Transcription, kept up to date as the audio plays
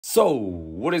So,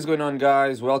 what is going on,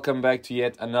 guys? Welcome back to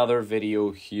yet another video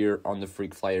here on the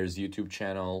Freak Flyers YouTube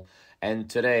channel. And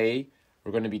today,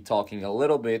 we're going to be talking a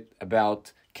little bit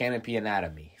about Canopy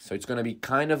anatomy. So, it's going to be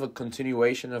kind of a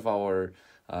continuation of our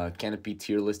Canopy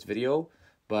tier list video.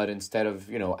 But instead of,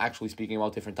 actually speaking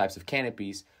about different types of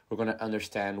canopies, we're going to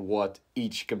understand what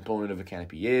each component of a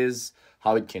canopy is,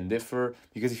 how it can differ.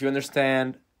 Because if you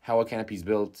understand how a canopy is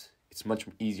built, it's much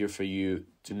easier for you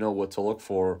to know what to look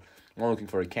for when looking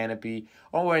for a canopy,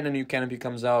 or when a new canopy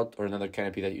comes out, or another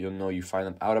canopy that you don't know, you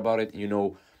find out about it, and you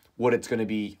know what it's going to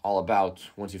be all about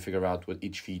once you figure out what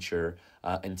each feature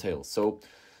entails. So,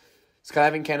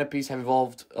 skydiving canopies have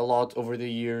evolved a lot over the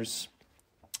years,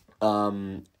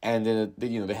 and then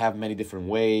they have many different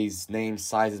ways, names,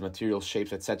 sizes, materials,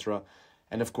 shapes, etc.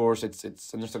 And of course,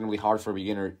 it's understandably hard for a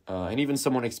beginner and even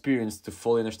someone experienced to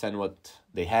fully understand what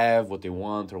they have, what they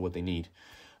want, or what they need.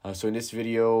 So in this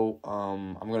video,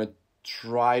 I'm going to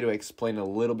try to explain a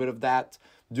little bit of that.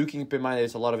 Do keep in mind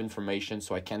there's a lot of information,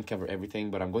 so I can't cover everything,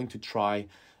 but I'm going to try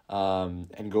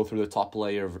and go through the top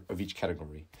layer of each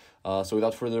category. So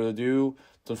without further ado,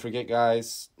 don't forget,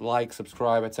 guys, like,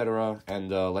 subscribe, etc.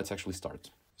 And let's actually start.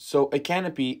 So a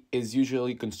canopy is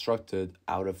usually constructed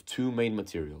out of two main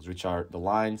materials, which are the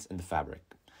lines and the fabric.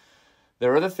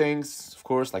 There are other things, of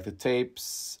course, like the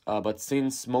tapes, but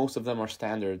since most of them are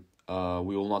standard,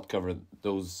 we will not cover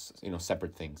those,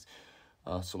 separate things.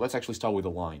 So let's actually start with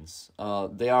the lines.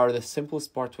 They are the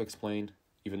simplest part to explain,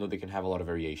 even though they can have a lot of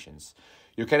variations.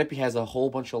 Your canopy has a whole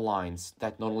bunch of lines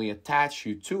that not only attach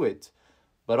you to it,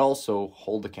 but also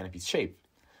hold the canopy's shape.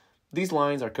 These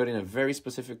lines are cut in a very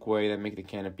specific way that make the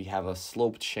canopy have a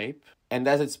sloped shape, and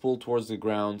as it's pulled towards the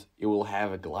ground, it will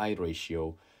have a glide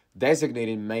ratio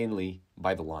designated mainly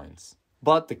by the lines.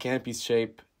 But the canopy's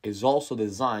shape is also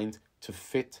designed to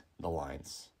fit the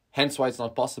lines. Hence why it's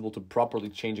not possible to properly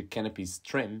change a canopy's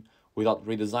trim without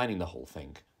redesigning the whole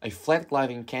thing. A flat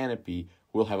gliding canopy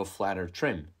will have a flatter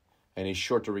trim and a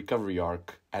shorter recovery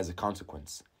arc as a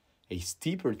consequence. A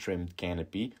steeper trimmed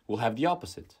canopy will have the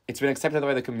opposite. It's been accepted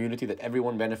by the community that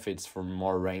everyone benefits from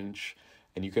more range,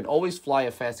 and you can always fly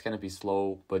a fast canopy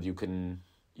slow, but you can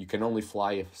only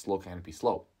fly a slow canopy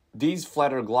slow. These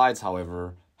flatter glides,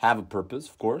 however, have a purpose,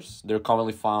 of course. They're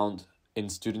commonly found in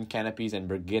student canopies and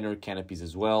beginner canopies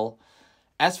as well.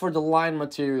 As for the line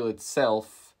material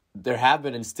itself, there have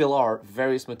been and still are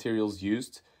various materials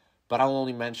used, but I'll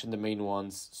only mention the main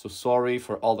ones. So sorry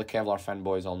for all the Kevlar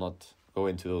fanboys, I'll not go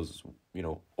into those,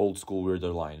 old school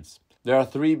weirder lines. There are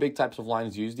three big types of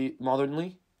lines used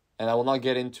modernly, and I will not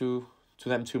get into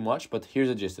them too much, but here's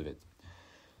the gist of it.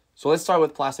 So let's start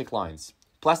with plastic lines.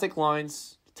 Plastic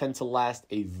lines tend to last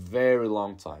a very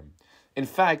long time. In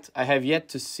fact, I have yet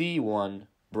to see one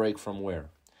break from wear.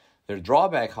 Their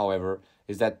drawback, however,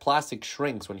 is that plastic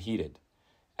shrinks when heated,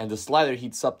 and the slider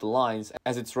heats up the lines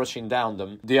as it's rushing down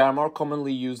them. They are more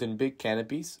commonly used in big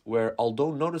canopies, where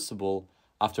although noticeable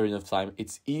after enough time,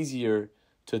 it's easier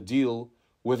to deal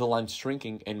with the line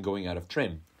shrinking and going out of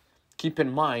trim. Keep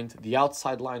in mind, the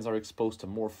outside lines are exposed to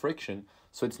more friction,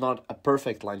 so it's not a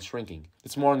perfect line shrinking.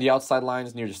 It's more on the outside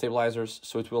lines near the stabilizers,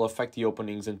 so it will affect the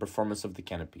openings and performance of the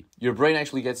canopy. Your brain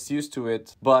actually gets used to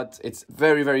it, but it's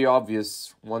very, very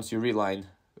obvious once you reline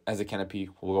as the canopy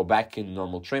will go back in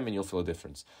normal trim and you'll feel a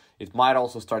difference. It might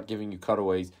also start giving you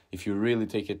cutaways if you really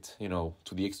take it,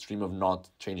 to the extreme of not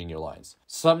changing your lines.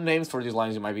 Some names for these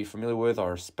lines you might be familiar with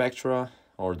are Spectra,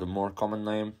 or the more common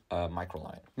name,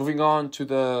 Microline. Moving on to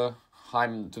the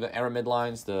aramid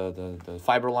lines, the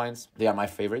fiber lines. They are my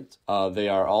favorite. They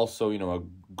are also, a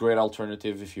great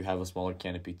alternative if you have a smaller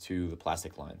canopy to the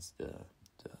plastic lines.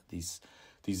 These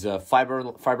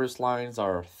fibrous lines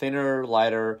are thinner,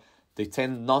 lighter. They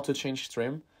tend not to change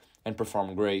trim and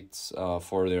perform great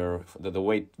for the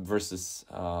weight versus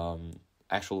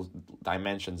actual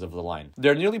dimensions of the line.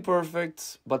 They're nearly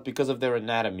perfect, but because of their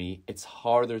anatomy, it's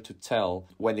harder to tell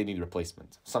when they need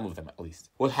replacement. Some of them, at least.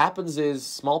 What happens is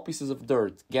small pieces of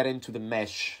dirt get into the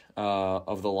mesh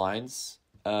of the lines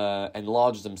and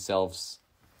lodge themselves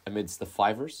amidst the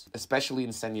fibers, especially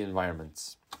in sandy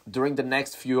environments. During the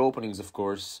next few openings, of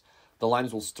course, the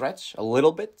lines will stretch a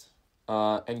little bit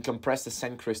and compress the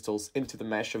sand crystals into the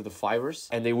mesh of the fibers,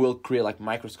 and they will create like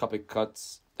microscopic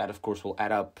cuts that, of course, will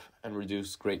add up and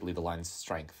reduce greatly the line's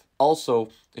strength. Also,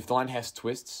 if the line has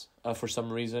twists for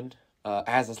some reason,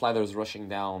 as the slider is rushing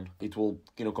down, it will,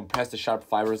 compress the sharp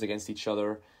fibers against each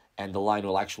other, and the line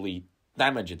will actually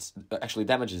damages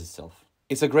itself.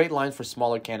 It's a great line for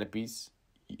smaller canopies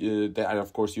that are,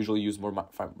 of course, usually used more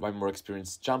by more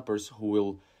experienced jumpers who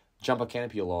will jump a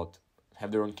canopy a lot,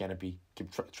 have their own canopy, keep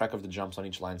track of the jumps on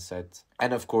each line set.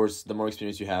 And of course, the more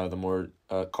experience you have, the more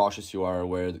cautious you are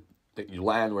where you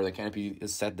land, where the canopy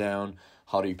is set down,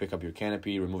 how do you pick up your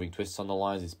canopy, removing twists on the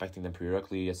lines, inspecting them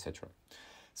periodically, etc.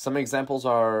 Some examples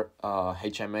are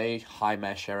HMA, High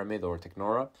Mesh Aramid, or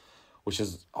Technora, which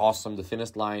is awesome, the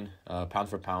thinnest line, pound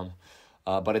for pound.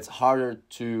 But it's harder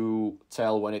to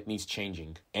tell when it needs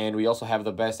changing. And we also have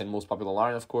the best and most popular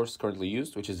line, of course, currently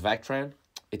used, which is Vactran.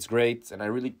 It's great, and I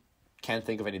really can't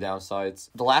think of any downsides.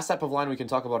 The last type of line we can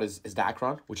talk about is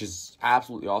Dacron, which is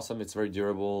absolutely awesome. It's very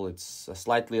durable. It's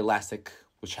slightly elastic,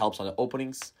 which helps on the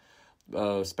openings,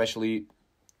 especially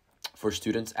for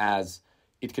students, as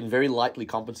it can very lightly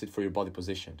compensate for your body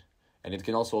position. And it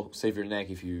can also save your neck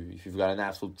if you've got an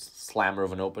absolute slammer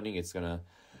of an opening. It's going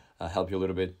to help you a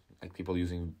little bit, like people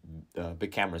using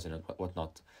big cameras and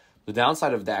whatnot. The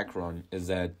downside of Dacron is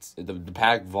that the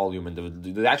pack volume and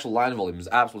the actual line volume is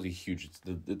absolutely huge.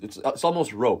 It's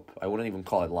almost rope. I wouldn't even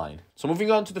call it line. So moving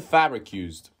on to the fabric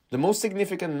used. The most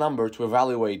significant number to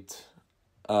evaluate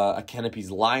a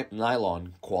canopy's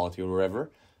nylon quality or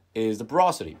whatever is the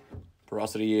porosity.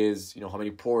 Porosity is, how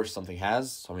many pores something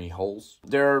has, how many holes.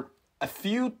 There are a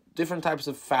few different types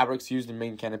of fabrics used in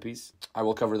main canopies. I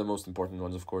will cover the most important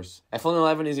ones, of course.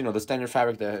 F111 is, the standard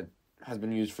fabric that has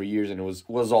been used for years and it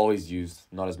was always used,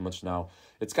 not as much now.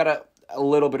 It's got a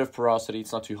little bit of porosity.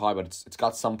 It's not too high, but it's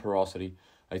got some porosity.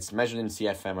 It's measured in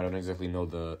CFM. I don't exactly know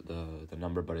the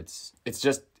number, but it's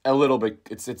just a little bit.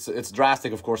 It's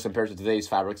drastic, of course, compared to today's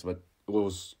fabrics, but it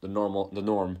was the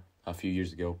norm a few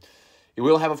years ago. It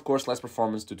will have, of course, less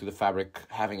performance due to the fabric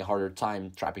having a harder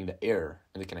time trapping the air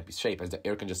in the canopy's shape, as the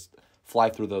air can just fly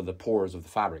through the pores of the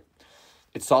fabric.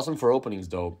 It's awesome for openings,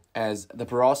 though, as the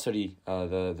porosity,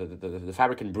 the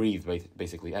fabric can breathe,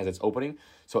 basically, as it's opening.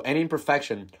 So any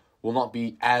imperfection will not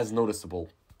be as noticeable,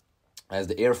 as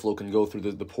the airflow can go through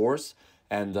the pores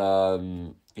and,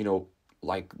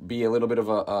 be a little bit of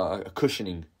a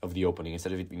cushioning of the opening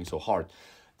instead of it being so hard.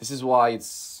 This is why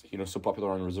it's, so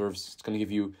popular on reserves. It's going to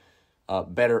give you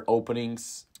better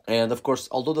openings. And of course,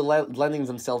 although the landings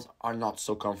themselves are not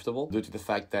so comfortable due to the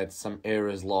fact that some air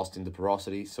is lost in the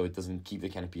porosity, so it doesn't keep the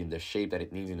canopy in the shape that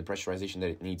it needs, in the pressurization that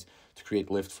it needs to create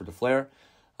lift for the flare.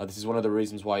 This is one of the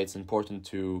reasons why it's important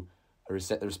to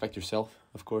respect yourself,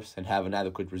 of course, and have an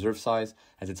adequate reserve size,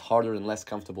 as it's harder and less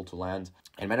comfortable to land.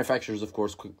 And manufacturers, of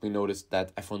course, quickly noticed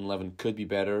that F111 could be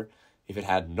better if it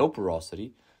had no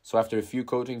porosity. So after a few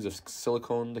coatings of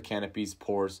silicone, the canopy's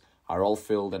pores are all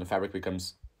filled and the fabric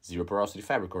becomes zero porosity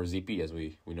fabric, or ZP as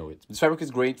we know it. This fabric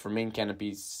is great for main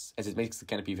canopies as it makes the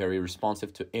canopy very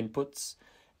responsive to inputs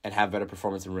and have better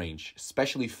performance and range,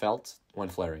 especially felt when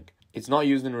flaring. It's not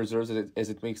used in reserves as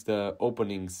it makes the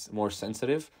openings more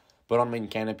sensitive, but on main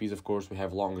canopies, of course, we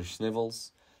have longer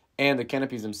snivels, and the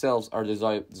canopies themselves are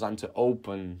designed to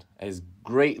open as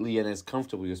greatly and as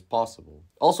comfortably as possible.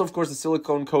 Also, of course, the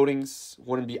silicone coatings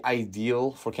wouldn't be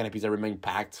ideal for canopies that remain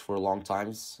packed for long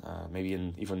times, maybe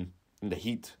even in the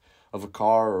heat of a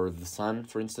car or the sun,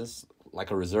 for instance, like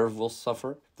a reserve will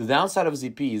suffer. The downside of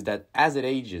ZP is that as it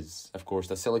ages, of course,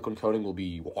 the silicone coating will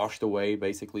be washed away,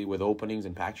 basically, with openings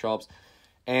and pack jobs,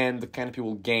 and the canopy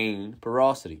will gain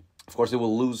porosity. Of course, it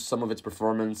will lose some of its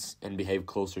performance and behave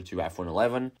closer to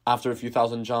F111 after a few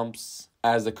thousand jumps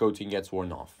as the coating gets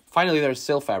worn off. Finally, there's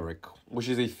sail fabric, which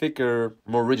is a thicker,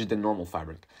 more rigid than normal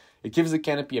fabric. It gives the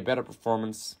canopy a better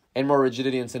performance and more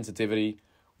rigidity and sensitivity,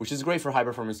 which is great for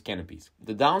high-performance canopies.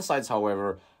 The downsides,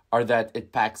 however, are that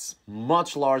it packs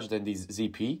much larger than the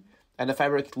ZP, and the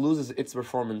fabric loses its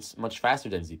performance much faster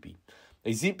than ZP. A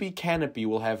ZP canopy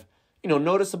will have,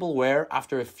 noticeable wear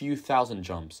after a few thousand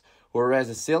jumps, whereas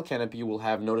a sail canopy will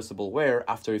have noticeable wear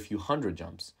after a few hundred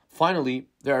jumps. Finally,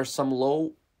 there are some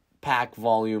low pack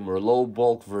volume or low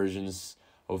bulk versions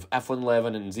of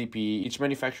F111 and ZP. Each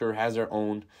manufacturer has their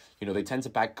own. They tend to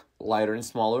pack lighter and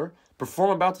smaller, perform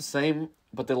about the same,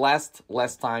 but they last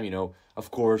less time.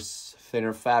 Of course,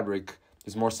 thinner fabric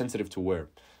is more sensitive to wear.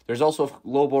 There's also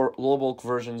low bulk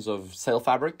versions of sail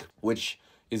fabric, which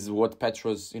is what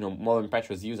Petras, modern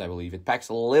Petras use, I believe. It packs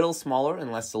a little smaller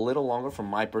and lasts a little longer, from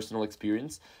my personal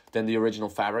experience, than the original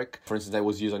fabric. For instance, that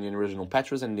was used on the original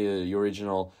Petras and the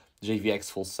original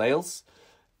JVX full sails,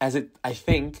 as I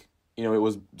think, it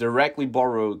was directly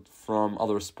borrowed from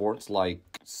other sports like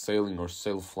sailing or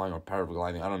sail flying or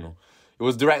paragliding. I don't know. It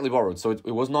was directly borrowed, so it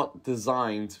was not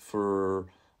designed for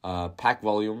pack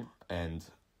volume, and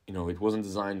it wasn't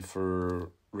designed for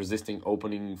resisting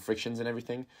opening frictions and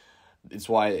everything. It's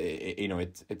why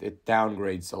it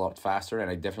downgrades a lot faster, and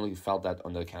I definitely felt that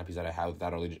on the canopies that I have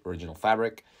that original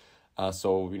fabric.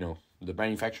 So the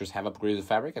manufacturers have upgraded the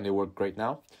fabric, and they work great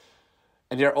now.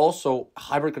 And there are also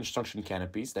hybrid construction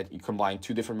canopies that you combine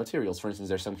two different materials. For instance,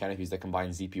 there's some canopies that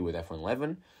combine ZP with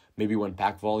F111, maybe when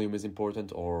pack volume is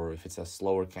important, or if it's a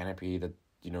slower canopy that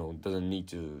doesn't need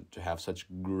to have such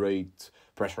great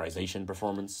pressurization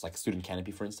performance, like student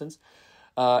canopy, for instance.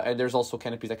 And there's also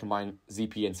canopies that combine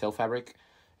ZP and sail fabric.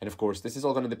 And of course, this is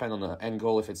all going to depend on the end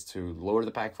goal, if it's to lower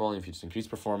the pack volume, if it's to increase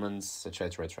performance,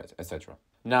 etc., etc.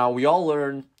 Now, we all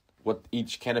learn what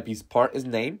each canopy's part is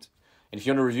named. And if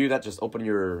you want to review that, just open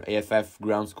your AFF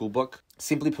ground school book.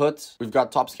 Simply put, we've got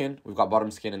top skin, we've got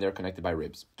bottom skin, and they're connected by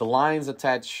ribs. The lines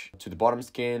attach to the bottom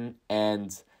skin,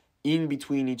 and in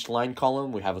between each line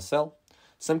column, we have a cell.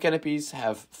 Some canopies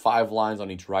have 5 lines on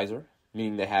each riser,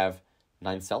 meaning they have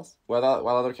 9 cells, while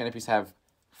other canopies have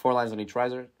 4 lines on each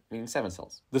riser, meaning 7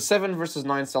 cells. The 7 versus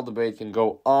 9 cell debate can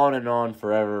go on and on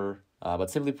forever, but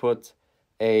simply put,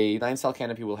 a 9-cell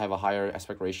canopy will have a higher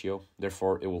aspect ratio,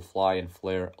 therefore it will fly and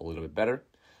flare a little bit better.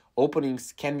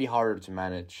 Openings can be harder to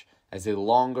manage, as a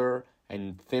longer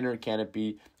and thinner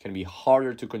canopy can be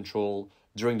harder to control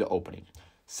during the opening.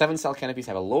 7-cell canopies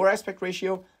have a lower aspect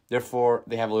ratio, therefore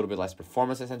they have a little bit less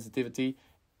performance and sensitivity,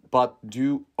 but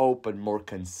do open more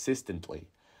consistently.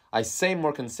 I say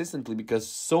more consistently because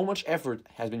so much effort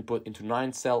has been put into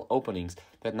 9-cell openings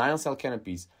that 9-cell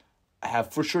canopies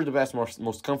have for sure the best,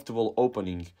 most comfortable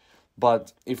opening.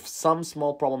 But if some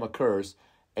small problem occurs,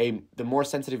 the more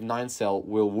sensitive 9-cell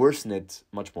will worsen it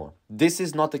much more. This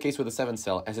is not the case with the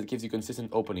 7-cell, as it gives you consistent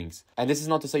openings. And this is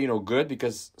not to say, good,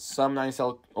 because some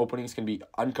 9-cell openings can be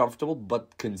uncomfortable,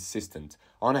 but consistent,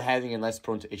 on a heading and less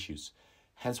prone to issues.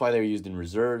 Hence why they're used in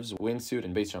reserves, wingsuit,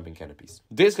 and base jumping canopies.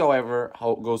 This, however,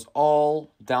 goes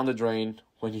all down the drain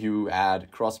when you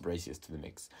add cross braces to the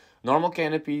mix. Normal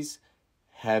canopies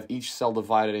have each cell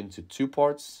divided into 2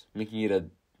 parts, making it a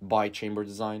bi-chamber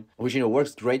design, which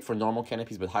works great for normal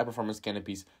canopies, but high-performance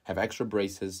canopies have extra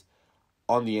braces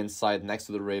on the inside next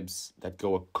to the ribs that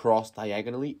go across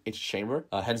diagonally each chamber,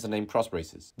 hence the name cross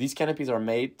braces. These canopies are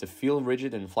made to feel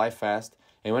rigid and fly fast,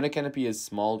 and when a canopy is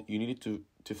small, you need it to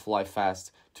fly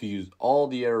fast, to use all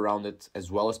the air around it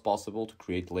as well as possible to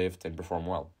create lift and perform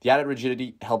well. The added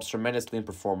rigidity helps tremendously in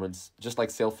performance, just like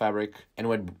sail fabric, and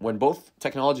when both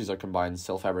technologies are combined,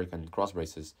 sail fabric and cross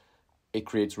braces, it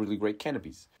creates really great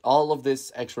canopies. All of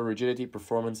this extra rigidity,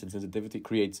 performance, and sensitivity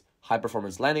creates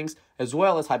high-performance landings as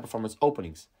well as high-performance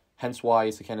openings, hence why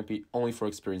it's a canopy only for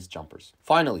experienced jumpers.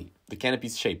 Finally, the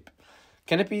canopy's shape.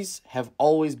 Canopies have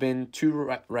always been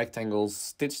 2 rectangles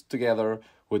stitched together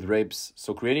with ribs,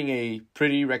 so creating a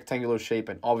pretty rectangular shape,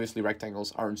 and obviously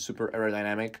rectangles aren't super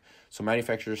aerodynamic, so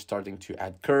manufacturers starting to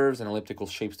add curves and elliptical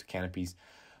shapes to canopies,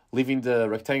 leaving the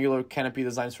rectangular canopy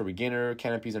designs for beginner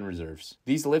canopies and reserves.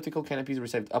 These elliptical canopies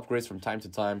received upgrades from time to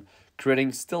time,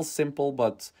 creating still simple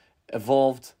but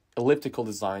evolved elliptical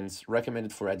designs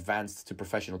recommended for advanced to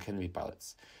professional canopy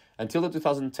pilots. Until the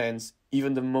 2010s,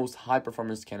 even the most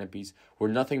high-performance canopies were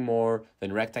nothing more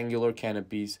than rectangular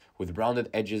canopies with rounded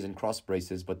edges and cross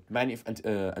braces, but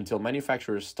until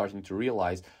manufacturers starting to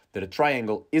realize that a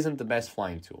triangle isn't the best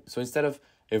flying tool. So instead of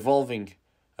evolving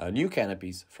new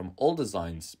canopies from old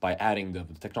designs by adding the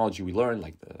technology we learned,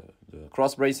 like the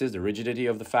cross braces, the rigidity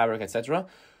of the fabric, etc.,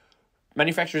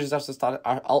 manufacturers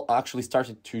actually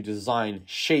started to design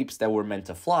shapes that were meant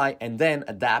to fly and then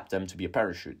adapt them to be a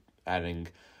parachute, adding,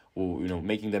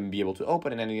 making them be able to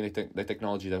open and adding the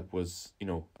technology that was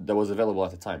available at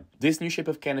the time. This new shape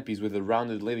of canopies with a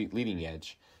rounded leading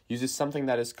edge uses something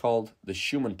that is called the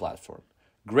Schumann platform.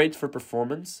 Great for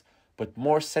performance, but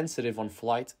more sensitive on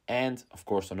flight and, of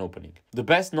course, on opening. The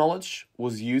best knowledge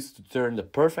was used to turn the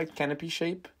perfect canopy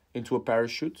shape into a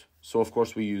parachute. So, of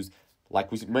course, we used,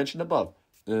 like we mentioned above,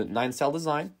 the 9-cell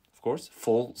design, of course,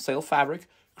 full sail fabric,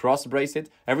 cross brace it,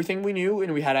 everything we knew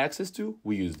and we had access to,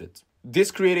 we used it.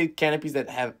 This created canopies that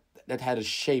had a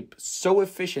shape so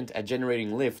efficient at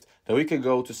generating lift that we could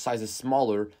go to sizes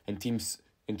smaller and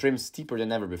trims steeper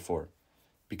than ever before,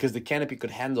 because the canopy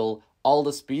could handle all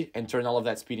the speed and turn all of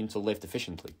that speed into lift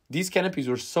efficiently. These canopies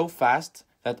were so fast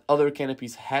that other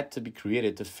canopies had to be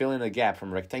created to fill in a gap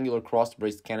from rectangular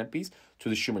cross-braced canopies to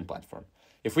the Schumann platform.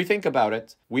 If we think about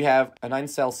it, we have a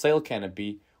 9-cell sail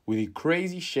canopy with a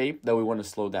crazy shape that we want to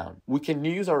slow down. We can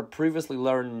use our previously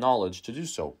learned knowledge to do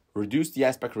so. Reduce the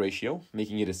aspect ratio,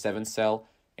 making it a 7-cell,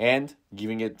 and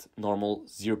giving it normal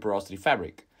zero porosity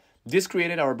fabric. This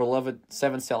created our beloved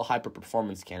 7-cell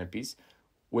hyper-performance canopies,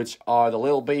 which are the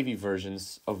little baby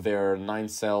versions of their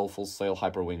 9-cell full sail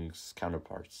hyperwings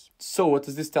counterparts. So what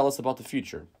does this tell us about the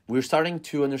future? We're starting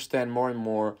to understand more and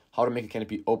more how to make a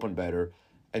canopy open better,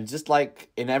 and just like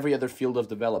in every other field of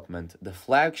development, the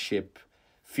flagship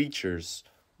features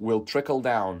will trickle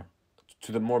down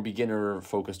to the more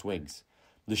beginner-focused wings.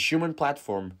 The Schumann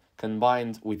platform,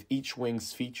 combined with each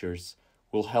wing's features,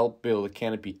 will help build a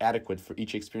canopy adequate for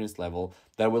each experience level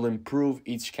that will improve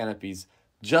each canopies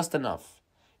just enough.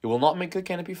 It will not make the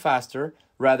canopy faster,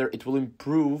 rather it will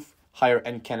improve higher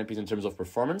end canopies in terms of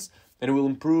performance, and it will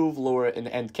improve lower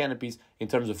end canopies in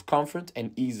terms of comfort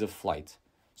and ease of flight.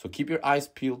 So keep your eyes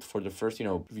peeled for the first,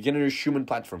 beginner Schumann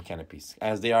platform canopies,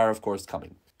 as they are, of course,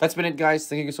 coming. That's been it, guys.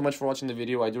 Thank you so much for watching the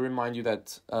video. I do remind you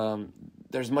that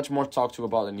there's much more to talk to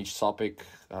about in each topic,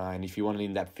 and if you want an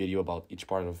in-depth video about each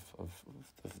part of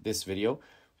this video,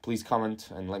 please comment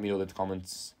and let me know in the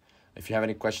comments. If you have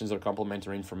any questions or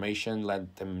complimentary information, let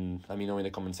me know in the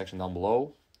comment section down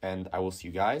below, and I will see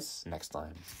you guys next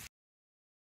time.